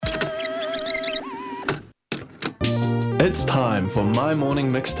It's time for My Morning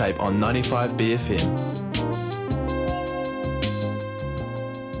Mixtape on 95 BFM.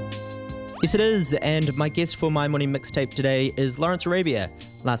 Yes, it is, and my guest for My Morning Mixtape today is Lawrence Arabia.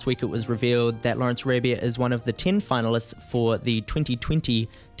 Last week it was revealed that Lawrence Arabia is one of the 10 finalists for the 2020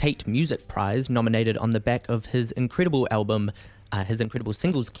 Taite Music Prize, nominated on the back of his incredible album, his incredible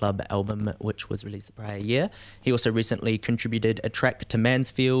Singles Club album, which was released the prior year. He also recently contributed a track to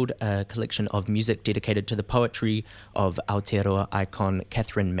Mansfield, a collection of music dedicated to the poetry of Aotearoa icon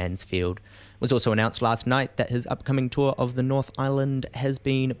Catherine Mansfield. It was also announced last night that his upcoming tour of the North Island has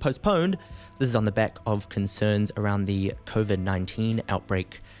been postponed. This is on the back of concerns around the COVID-19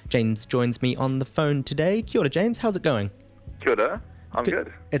 outbreak. James joins me on the phone today. Kia ora, James. How's it going? Kia ora. I'm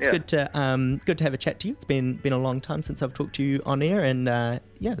good. It's good to have a chat to you. It's been a long time since I've talked to you on air, and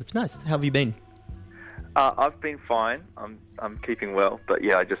it's nice. How have you been? I've been fine. I'm keeping well, but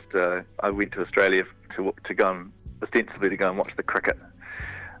I just I went to Australia to go and ostensibly to go and watch the cricket,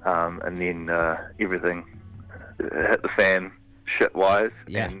 and then everything hit the fan shit-wise.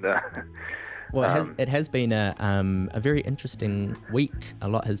 Yeah. And, well, it has been a very interesting week. A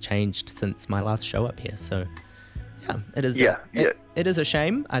lot has changed since my last show up here, so. Yeah, it is. It is a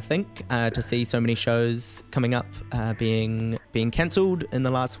shame, I think, to see so many shows coming up being cancelled in the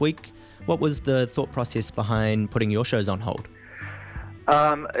last week. What was the thought process behind putting your shows on hold?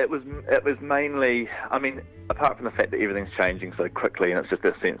 It was mainly, apart from the fact that everything's changing so quickly, and it's just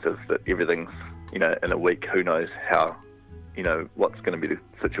a sense of that everything's, in a week, who knows how, what's going to be the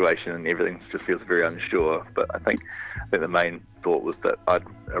situation, and everything just feels very unsure. But I think the main thought was that I'd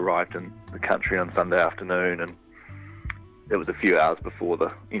arrived in the country on Sunday afternoon, and it was a few hours before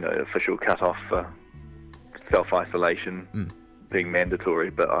the, official cut-off for self-isolation being mandatory,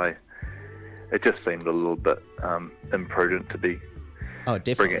 but it just seemed a little bit imprudent to be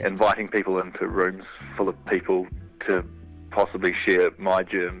inviting people into rooms full of people to possibly share my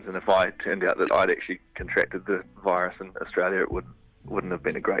germs, and if I turned out that I'd actually contracted the virus in Australia, it wouldn't have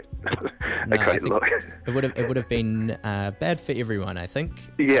been a great look. It would have been bad for everyone, I think.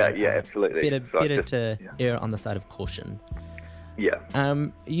 Absolutely. Better to err on the side of caution. Yeah.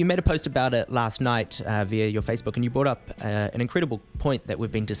 You made a post about it last night via your Facebook, and you brought up an incredible point that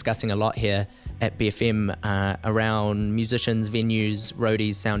we've been discussing a lot here at BFM around musicians, venues,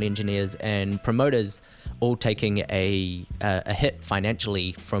 roadies, sound engineers, and promoters all taking a hit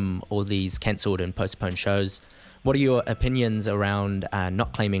financially from all these cancelled and postponed shows. What are your opinions around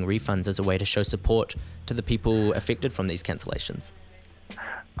not claiming refunds as a way to show support to the people affected from these cancellations?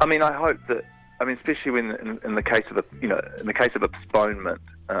 I hope that. Especially when in the case of a postponement,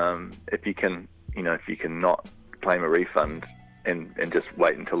 if you can not claim a refund and just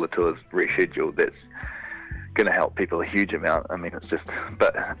wait until the tour's rescheduled, that's going to help people a huge amount. It's just,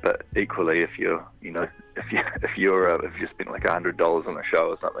 but equally, if you spent like $100 on a show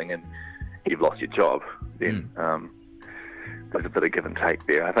or something and you've lost your job, then there's a bit of give and take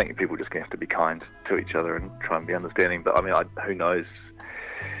there. I think people just have to be kind to each other and try and be understanding. But who knows?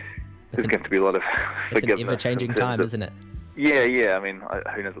 There's going to be a lot of forgiveness. It's an ever-changing time, isn't it? Yeah.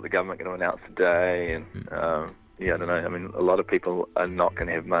 Who knows what the government are going to announce today? And I don't know. A lot of people are not going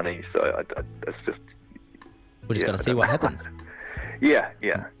to have money, so it's just. We're just going to see what happens. Yeah.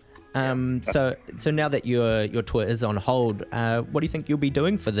 So now that your tour is on hold, what do you think you'll be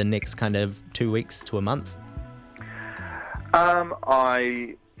doing for the next kind of 2 weeks to a month? I'll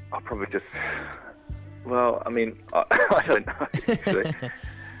probably just. Well, I don't know. Actually.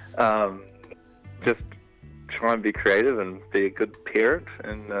 Just try and be creative and be a good parent,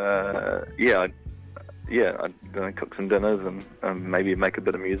 and I'd cook some dinners and maybe make a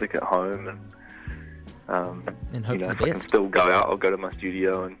bit of music at home, and hope if for I the can best. still go out, I'll go to my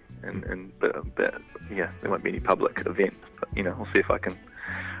studio but there won't be any public events, but I'll see if I can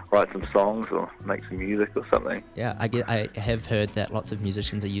write some songs or make some music or something. Yeah, I have heard that lots of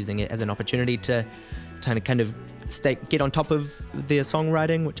musicians are using it as an opportunity to kind of get on top of their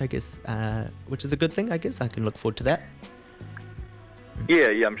songwriting, which I guess, which is a good thing. I guess I can look forward to that. Yeah,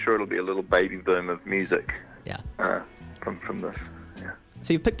 I'm sure it'll be a little baby boom of music. Yeah. From this. Yeah.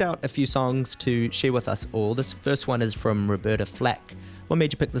 So you've picked out a few songs to share with us all. This first one is from Roberta Flack. What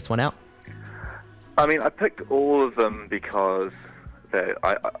made you pick this one out? I picked all of them because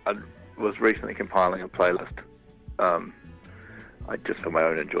I was recently compiling a playlist. Just for my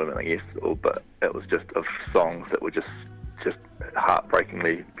own enjoyment, I guess, but it was just of songs that were just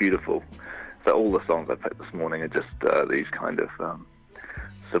heartbreakingly beautiful. So all the songs I picked this morning are just these kind of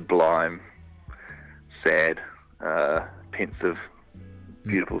sublime, sad, pensive,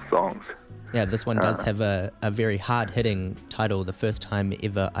 beautiful songs. Yeah, this one does have a very hard-hitting title, The First Time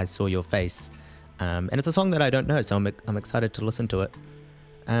Ever I Saw Your Face. And it's a song that I don't know, so I'm excited to listen to it.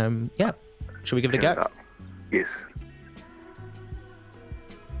 Yeah, should we give it a go? Yes.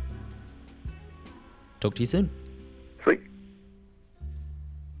 Talk to you soon. Sweet.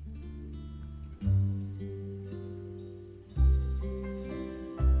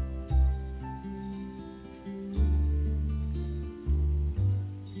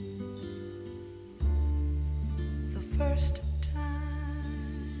 First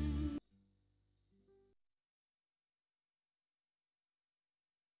time.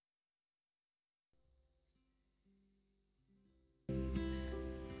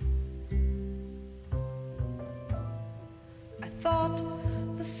 I thought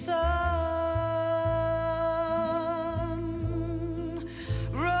the sun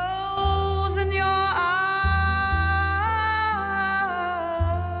rose in your eyes,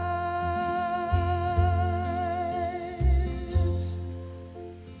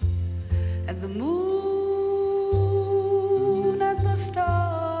 and the moon and the stars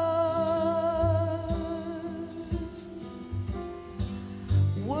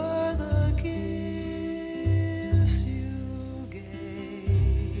were the gifts you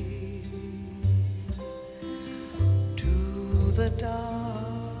gave to the dark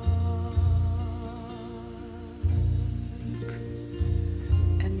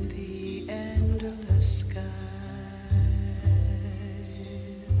and the endless skies.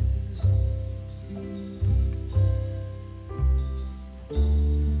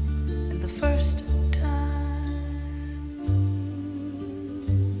 And the first time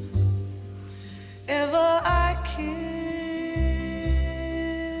ever I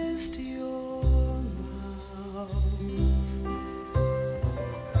kissed your mouth,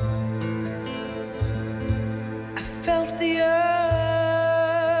 I felt the earth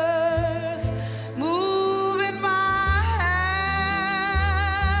move in my hand,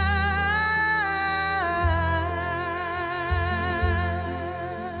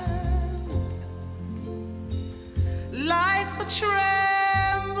 like the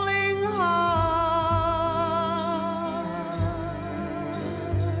trembling heart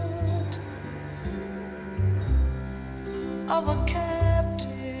of a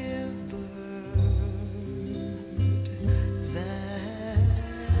captive bird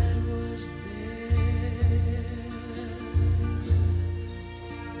that was there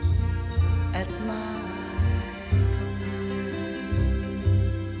at my command,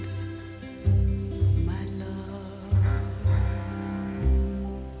 my love.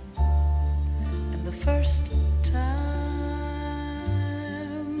 And the first time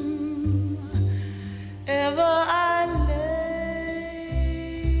ever I lay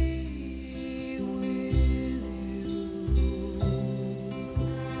with you,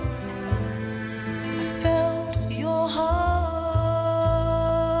 I felt your heart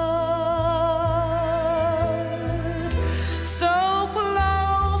so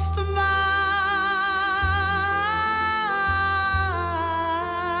close to mine,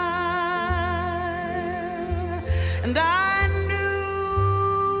 and I knew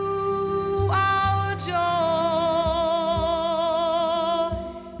our joy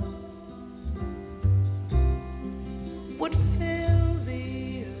would fill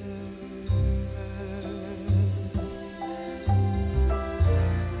the earth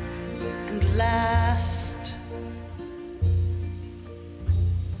and last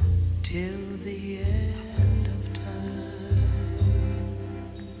till the end of time,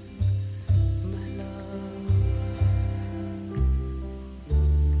 my love.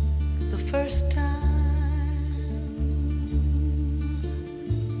 The first time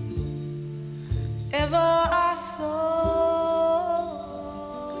ever I saw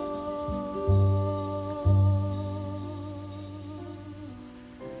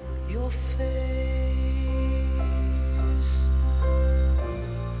your face,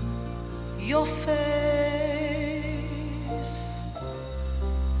 your face,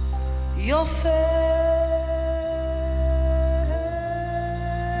 your face,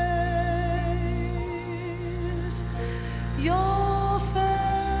 your face.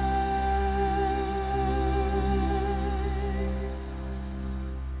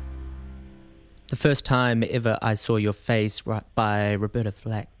 The First Time Ever I Saw Your Face by Roberta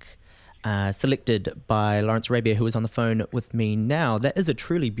Flack, selected by Lawrence Arabia, who is on the phone with me now. That is a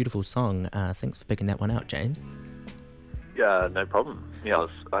truly beautiful song. Thanks for picking that one out, James. Yeah, no problem. Yeah,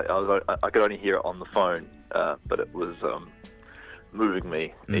 I could only hear it on the phone, but it was moving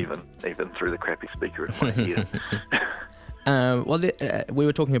me even through the crappy speaker in my ear. We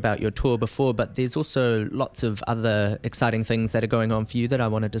were talking about your tour before, but there's also lots of other exciting things that are going on for you that I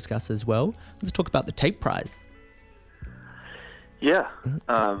want to discuss as well. Let's talk about the Taite Prize. Yeah.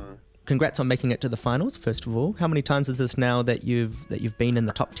 Could congrats on making it to the finals, first of all. How many times is this now that you've been in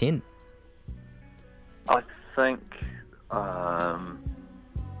the top 10? I think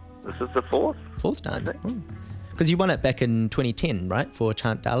this is the fourth. Fourth time. Because you won it back in 2010, right, for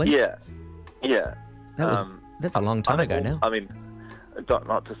Chant Darling? Yeah. That's a long time ago now. I mean,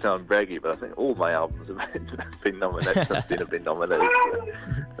 not to sound braggy, but I think all my albums have been nominated. Since then have been nominated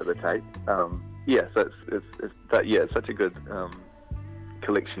for the Tate. So it's such a good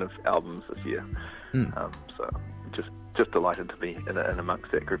collection of albums this year. So just delighted to be in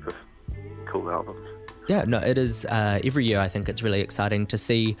amongst that group of cool albums. Yeah, no, it is. Every year I think it's really exciting to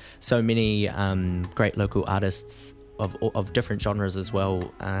see so many great local artists of different genres as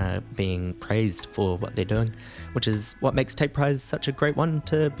well being praised for what they're doing, which is what makes Taite Prize such a great one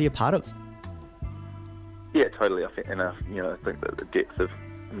to be a part of. Yeah, totally. I think that the depth of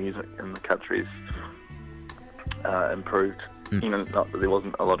music in the country's improved. Not that there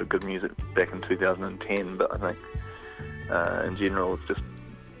wasn't a lot of good music back in 2010, but I think in general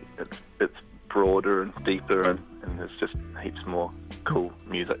it's broader and deeper, and there's just heaps more cool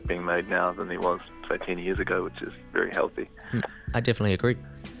music being made now than there was, say, 10 years ago, which is very healthy. I definitely agree.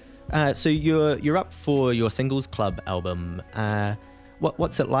 So you're up for your Singles Club album.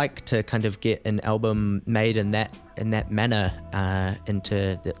 What's it like to kind of get an album made in that manner and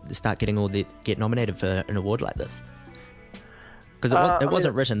to get nominated for an award like this? Because it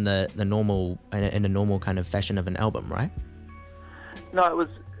wasn't written the normal in a normal kind of fashion of an album, right? No, it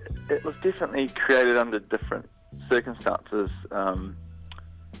was definitely created under different circumstances,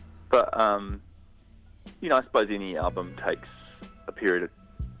 but I suppose any album takes a period of,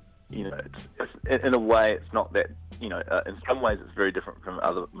 it's, in a way it's not that, in some ways it's very different from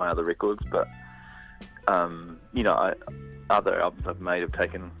my other records, but other albums I've made have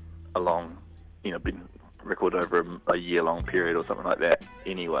taken a long, been recorded over a year-long period or something like that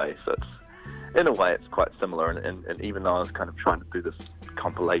anyway, so it's, in a way it's quite similar, and even though I was kind of trying to do this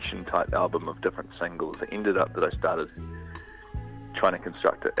compilation type album of different singles, it ended up that I started trying to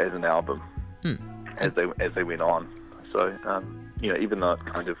construct it as an album as they went on. So even though it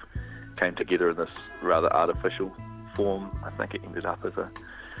kind of came together in this rather artificial form, I think it ended up as a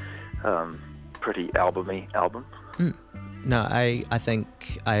pretty albumy album. No, I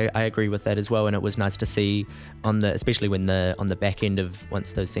think I agree with that as well, and it was nice to see especially on the back end of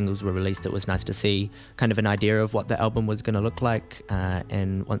once those singles were released, it was nice to see kind of an idea of what the album was going to look like,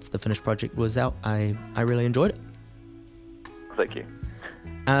 and once the finished project was out, I really enjoyed it. Thank you.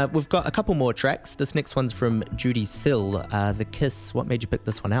 We've got a couple more tracks. This next one's from Judy Sill, The Kiss. What made you pick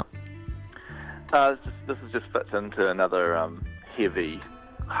this one out? This just fits into another heavy,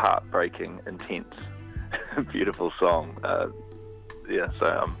 heartbreaking, intense, beautiful song. The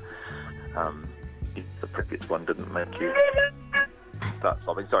previous one didn't make you start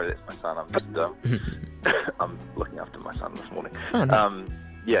sobbing. Sorry, that's my son. I'm just I'm looking after my son this morning. Oh, nice.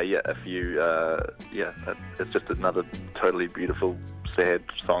 It's just another totally beautiful, sad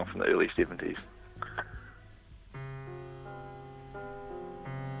song from the early 70s.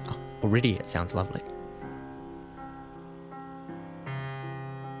 Already it sounds lovely.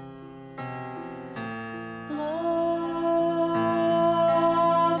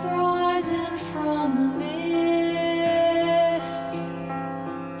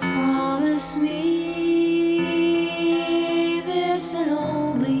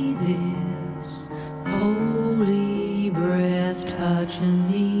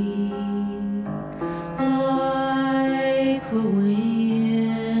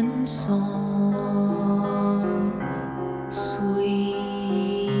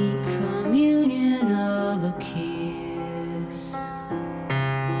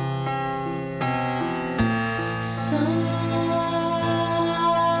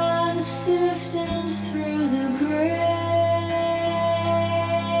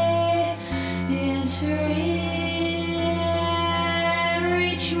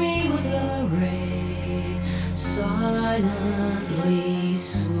 Silently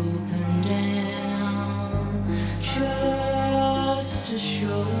swooping down just to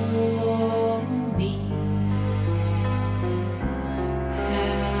show me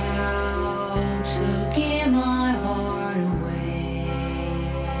how to give my heart away.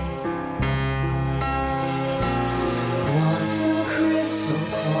 Once a crystal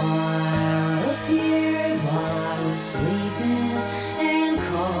choir appeared while I was sleeping and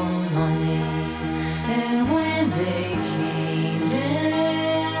called my name, and when they came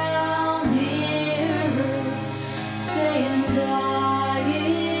down nearer, saying dying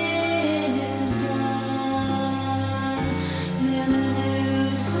is done, then a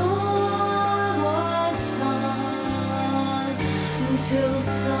new song was sung until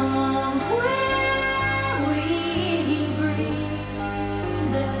some where we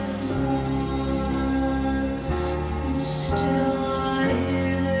breathe, there's one. And still I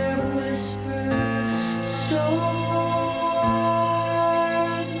hear their whisper, stars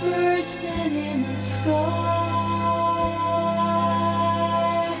bursting in the sky.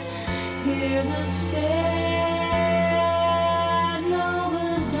 Hear the sad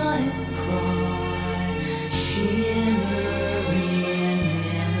nova's dying cry, shimmering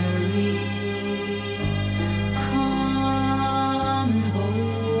memory. Come and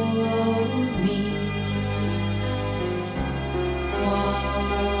hold me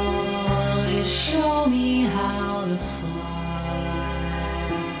while you show me how to fly.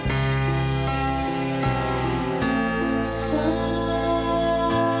 Sun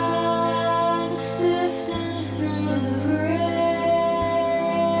sifting through the gray,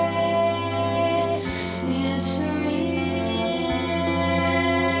 enter in,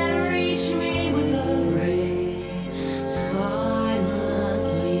 reach me with a ray,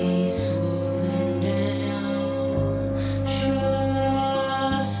 silently swooping down,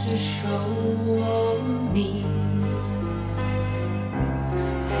 just to show me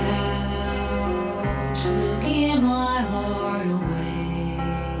how to give my heart away.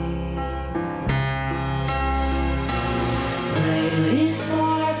 Lately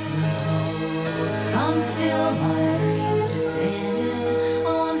sparkling holes come fill my dreams, descending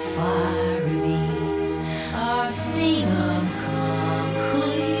on fiery beams. I've seen them come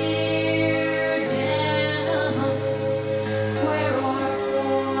clear down where our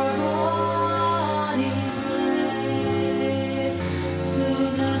poor bodies lay.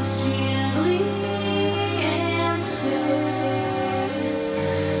 Soothe us gently and say,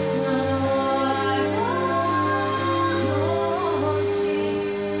 gonna wipe all your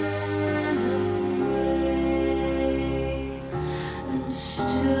tears away. And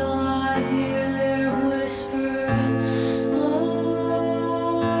still I hear their whisper,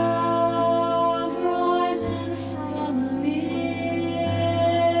 love rising from the mist.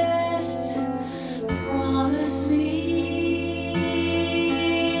 Promise me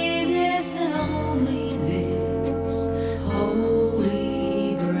this and only this,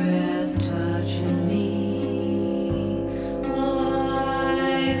 holy breath touching me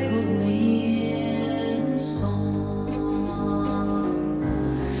like a wind song,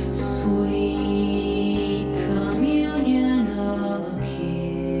 sweet communion of a kiss.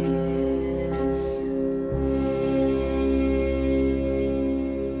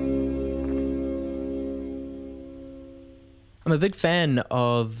 I'm a big fan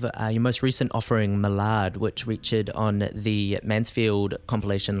of your most recent offering, Millard, which featured on the Mansfield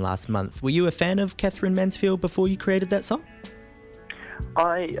compilation last month. Were you a fan of Catherine Mansfield before you created that song?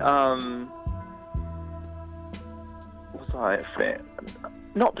 Was I a fan?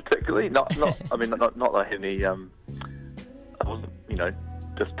 Not particularly. Not. I mean, not that I had any. I wasn't,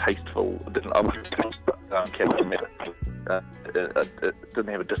 distasteful. I wasn't Catherine. Didn't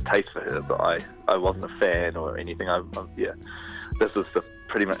have a distaste for her, but I wasn't a fan or anything. This was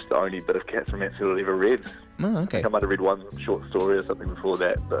pretty much the only bit of Catherine Mansfield I'd ever read. Oh, I okay. think I might have read one short story or something before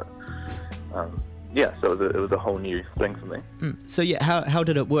that, but so it was a whole new thing for me. So yeah, how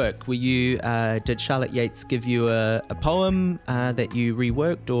did it work? Were you did Charlotte Yates give you a poem that you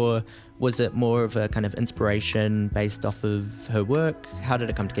reworked, or was it more of a kind of inspiration based off of her work? How did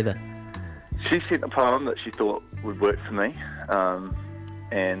it come together? She sent a poem that she thought would work for me,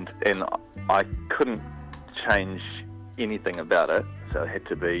 and I couldn't change anything about it, so it had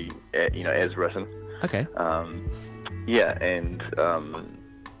to be as written. Okay. I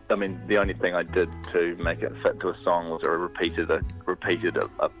mean, the only thing I did to make it fit to a song was I repeated a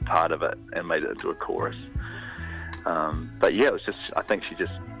part of it and made it into a chorus. But yeah, it was just, I think she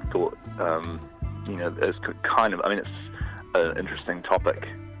just thought, it's kind of, I mean, it's an interesting topic,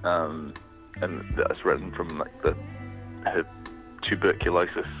 and it's written from like her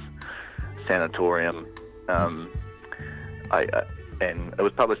tuberculosis sanatorium. And it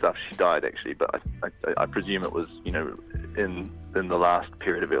was published after she died, actually, but I presume it was, in the last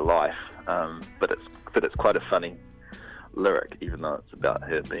period of her life. But it's quite a funny lyric, even though it's about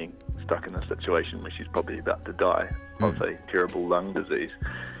her being stuck in a situation where she's probably about to die of a terrible lung disease.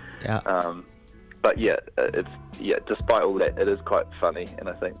 Yeah. But yeah, despite all that, it is quite funny, and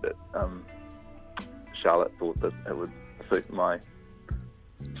I think that Charlotte thought that it would suit my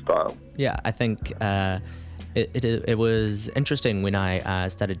style. Yeah, I think it was interesting when I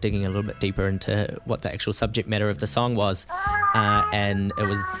started digging a little bit deeper into what the actual subject matter of the song was, and it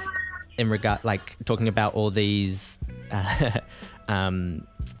was in regard, like, talking about all these, I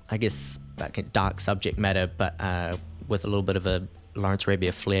guess, dark subject matter, but with a little bit of a Lawrence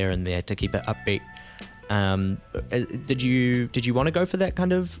Arabia flair in there to keep it upbeat. Did you want to go for that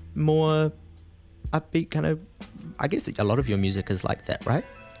kind of more upbeat kind of? I guess a lot of your music is like that, right?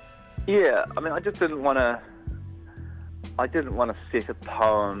 Yeah, I mean, I just didn't want to set a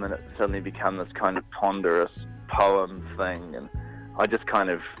poem and it suddenly become this kind of ponderous poem thing, and I just sort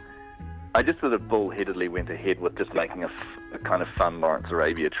of bullheadedly went ahead with just making a kind of fun Lawrence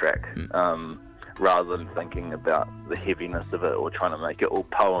Arabia track, rather than thinking about the heaviness of it or trying to make it all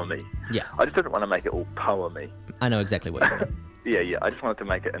poemy. Yeah. I just didn't want to make it all poemy. I know exactly what you mean. Yeah. I just wanted to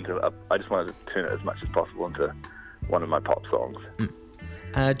make it I just wanted to turn it as much as possible into one of my pop songs.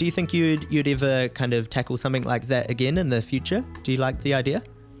 Do you think you'd ever kind of tackle something like that again in the future? Do you like the idea?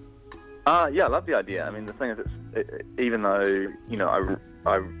 Yeah, I love the idea. I mean, the thing is, even though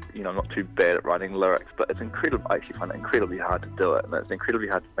I'm not too bad at writing lyrics, but I actually find it incredibly hard to do it, and it's incredibly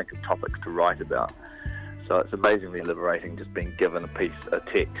hard to think of topics to write about. So it's amazingly liberating just being given a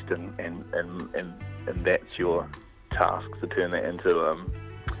text, and that's your task to turn that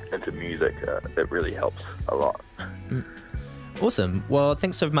into music. It really helps a lot. Awesome. Well,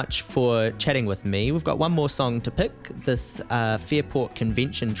 thanks so much for chatting with me. We've got one more song to pick, this Fairport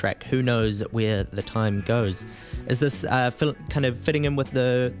Convention track, Who Knows Where the Time Goes. Is this kind of fitting in with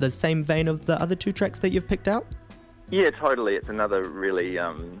the same vein of the other two tracks that you've picked out? Yeah, totally. It's another really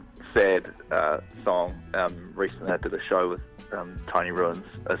sad song. Recently I did a show with Tiny Ruins,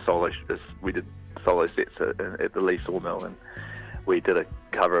 we did solo sets at the Lee Sawmill, and we did a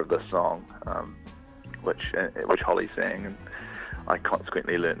cover of this song, which Holly sang, and I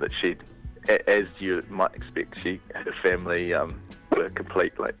consequently learned that she, as you might expect, she had a family were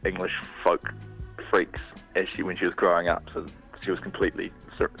complete English folk freaks when she was growing up, so she was completely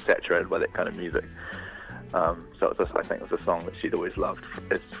saturated by that kind of music. So I think it was a song that she'd always loved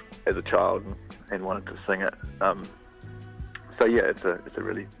as a child and wanted to sing it. So yeah, it's a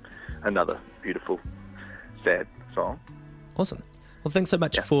really another beautiful sad song. Awesome. Well, thanks so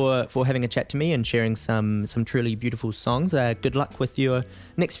much for having a chat to me and sharing some truly beautiful songs. Good luck with your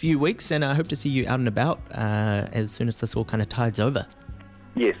next few weeks, and I hope to see you out and about as soon as this all kind of tides over.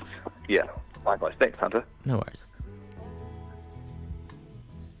 Yes, yeah, likewise. Thanks, Hunter. No worries.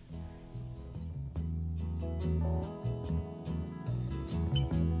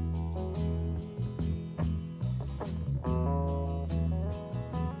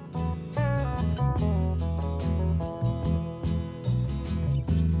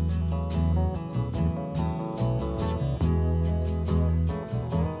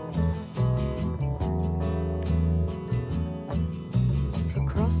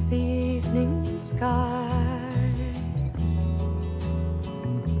 The evening sky,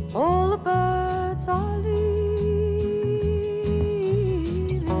 all the birds are leaving,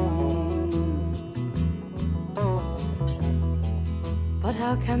 but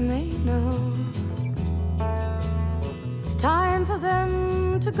how can they know it's time for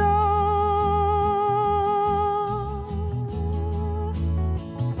them to go?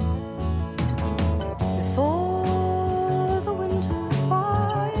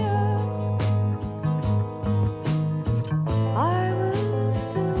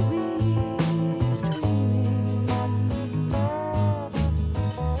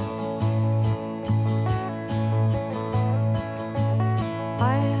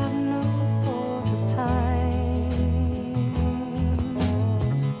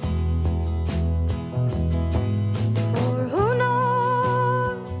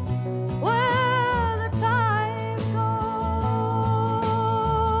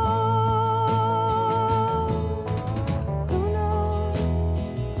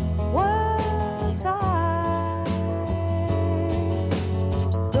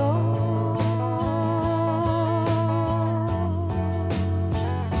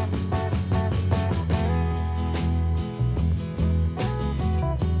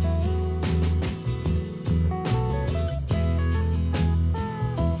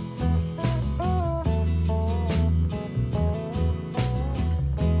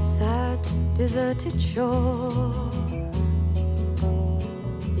 Deserted shore,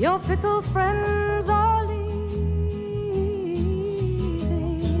 your fickle friends are leaving.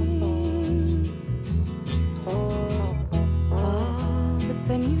 But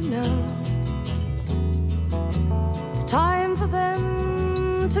then you know it's time for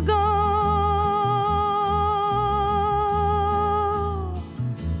them to go.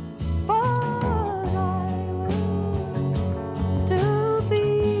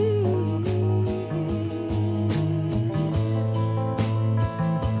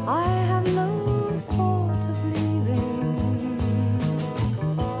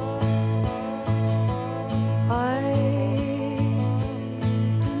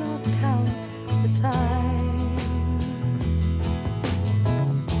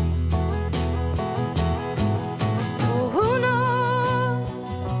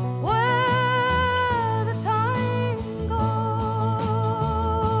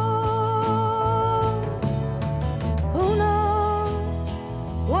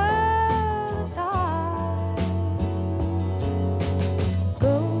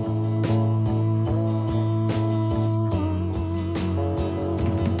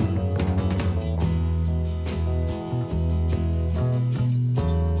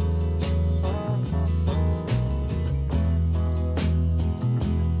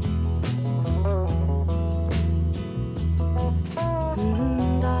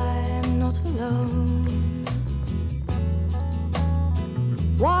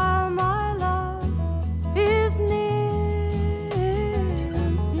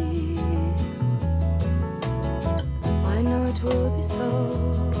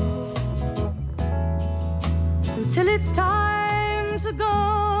 till it's time to go.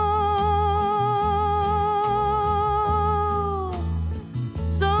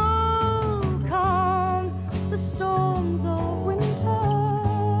 So come the storms of winter,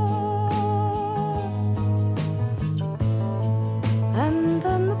 and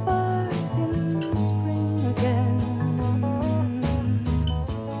then the birds in spring again.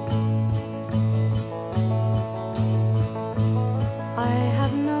 I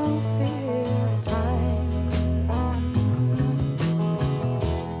have no fear of time,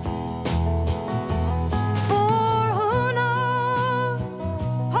 for who knows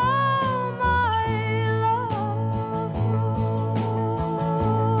how my love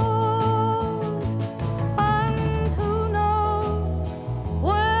grows, and who knows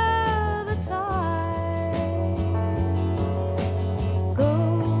where the tide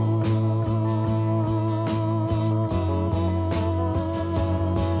goes.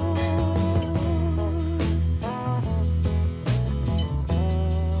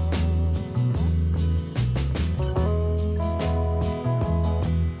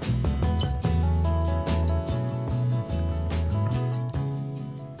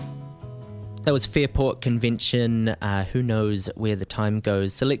 That was Fairport Convention, Who Knows Where the Time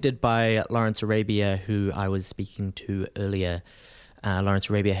Goes, selected by Lawrence Arabia, who I was speaking to earlier. Lawrence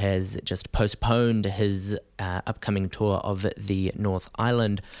Arabia has just postponed his upcoming tour of the North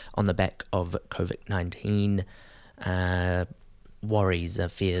Island on the back of COVID-19 worries,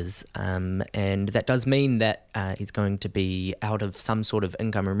 fears, and that does mean that he's going to be out of some sort of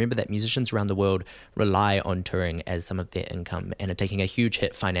income. Remember that musicians around the world rely on touring as some of their income and are taking a huge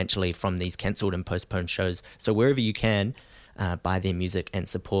hit financially from these cancelled and postponed shows. So wherever you can, buy their music and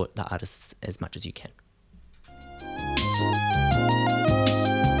support the artists as much as you can.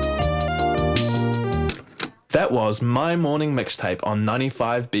 That was My Morning Mixtape on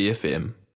 95 BFM.